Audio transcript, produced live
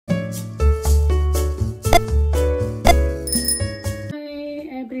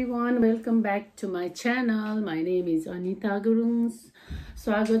welcome back to my channel. My name is Anita Gurung.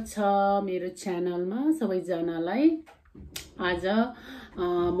 स्वागत छ मेरो च्यानलमा सबैजनालाई। आज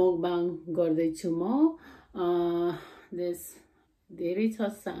मुकबाङ गर्दै छु म। धेरै छ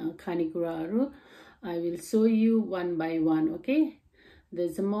खानेकुराहरू। I will show you one by one, okay?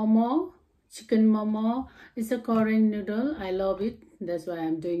 There's a momo, chicken momo. It's a Korean noodle. I love it. That's why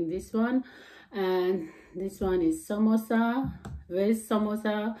I'm doing this one. And this one is samosa, veg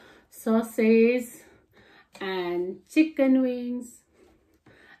samosa, sausage, and chicken wings,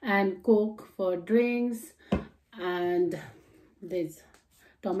 and Coke for drinks, and there's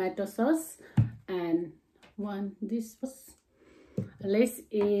tomato sauce, and this was. Let's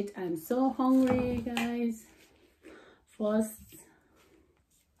eat. I'm so hungry, guys. First,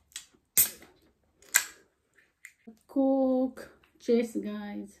 Coke. Cheers,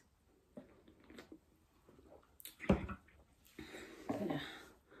 guys. Yeah.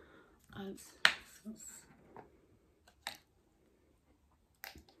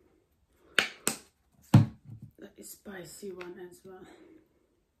 The spicy one as well.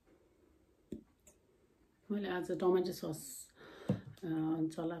 मैले आज tomato सस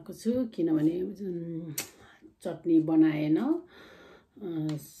चलाएको छु किनभने चटनी बनाएन,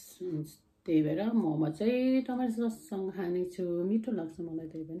 त्यही भएर मोमो चाहिँ tomato सससँग खाने छु। मिठो लाग्छ मलाई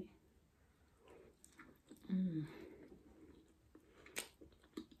त्यही पनि।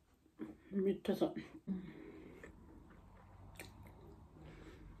 मिठो छ।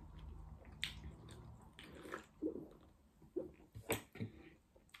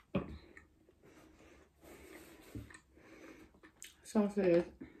 Sausage.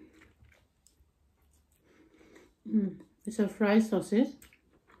 It's a fried sausage.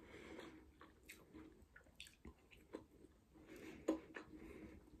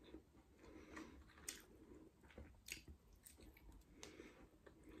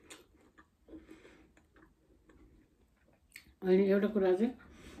 And एउटा कुरा चाहिँ,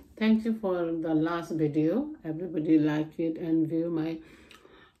 thank you for the last video. Everybody liked it and view my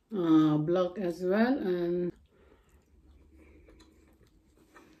blog as well. And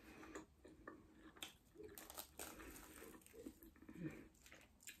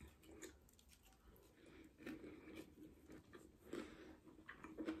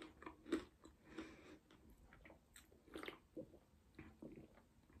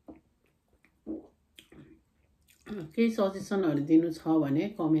केही सजेसनहरु दिनु छ भने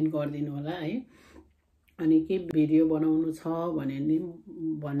कमेन्ट गरिदिनु होला है। अनि के भिडियो बनाउनु छ भने नि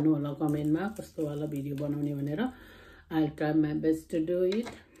भन्नु होला कमेन्टमा, कस्तो वाला भिडियो बनाउने भनेर। I'll try my best to do it.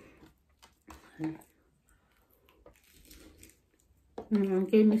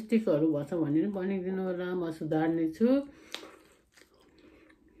 केही मिस्टेकहरु भछ भने नि भनिदिनु होला, म सुधार्ने छु।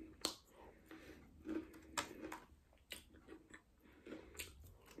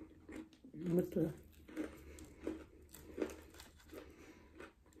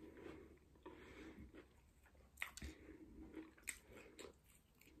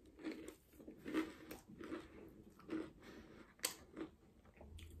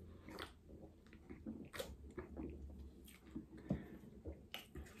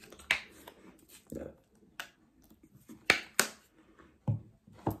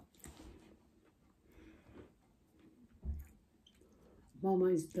 Mama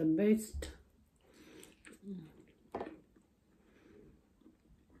is the best.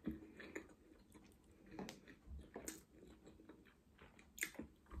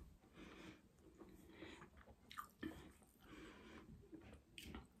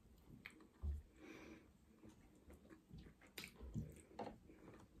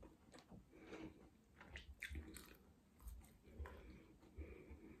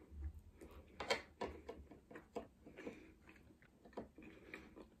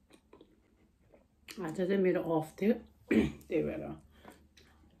 आज चाहिँ मेरो अफ थियो, त्यही भएर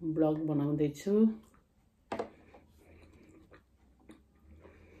ब्लग बनाउँदै छु।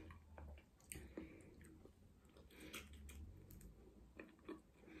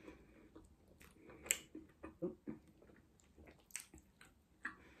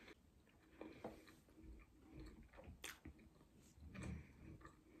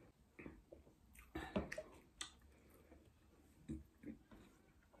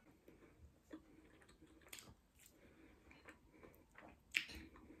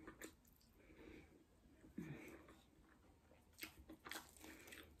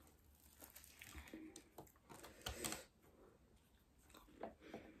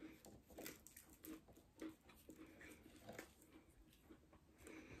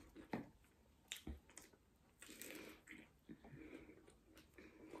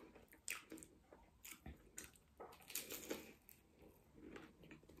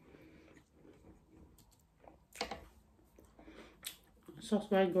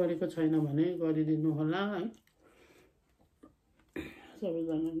 सब्सक्राइब गरेको छैन भने गरिदिनु होला है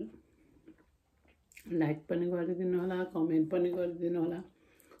सबैजनाले लाइक पनि गरिदिनु होला कमेन्ट पनि गरिदिनु होला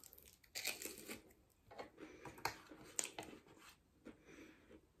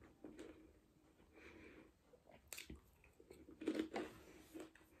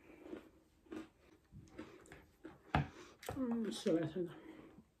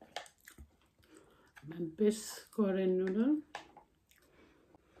my best Korean noodle.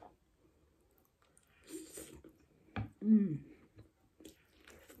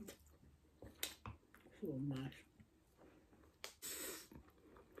 So nice.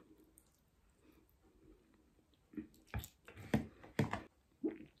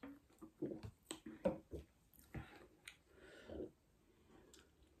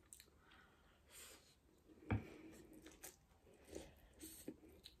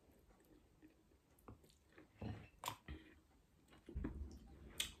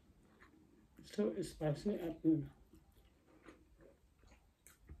 So spicy up noodle.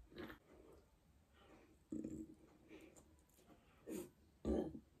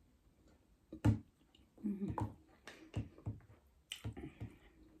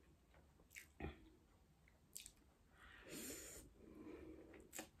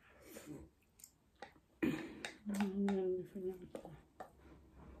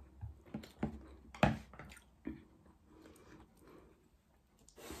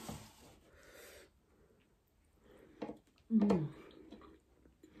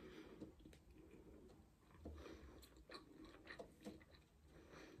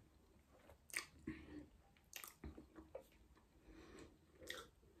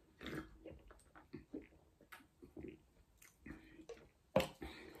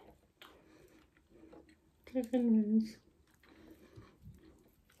 Chicken wings.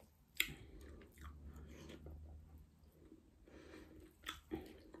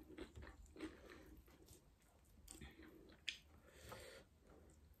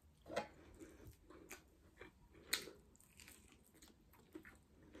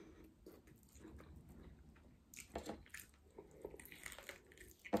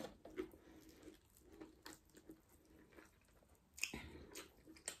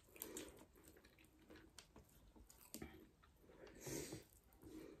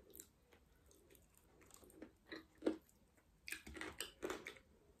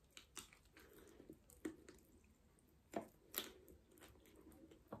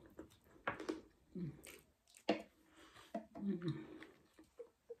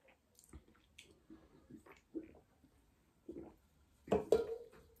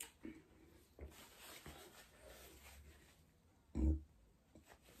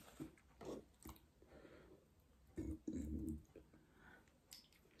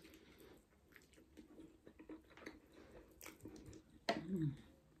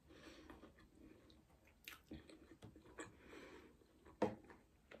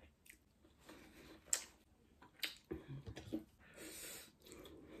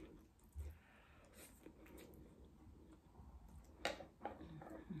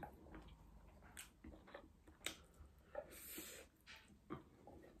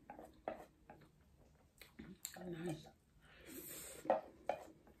 Nice.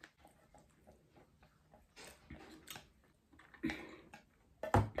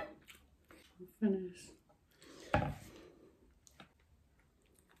 Finish.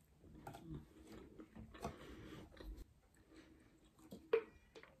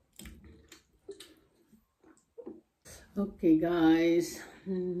 Okay guys,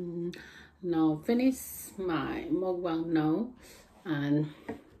 now finish my mukbang now, and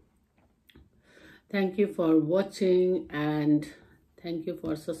thank you for watching, and thank you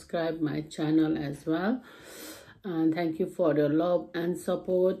for subscribe my channel as well, and thank you for your love and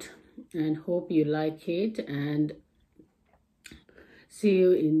support, and hope you like it, and see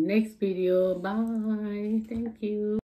you in next video. Bye. Thank you.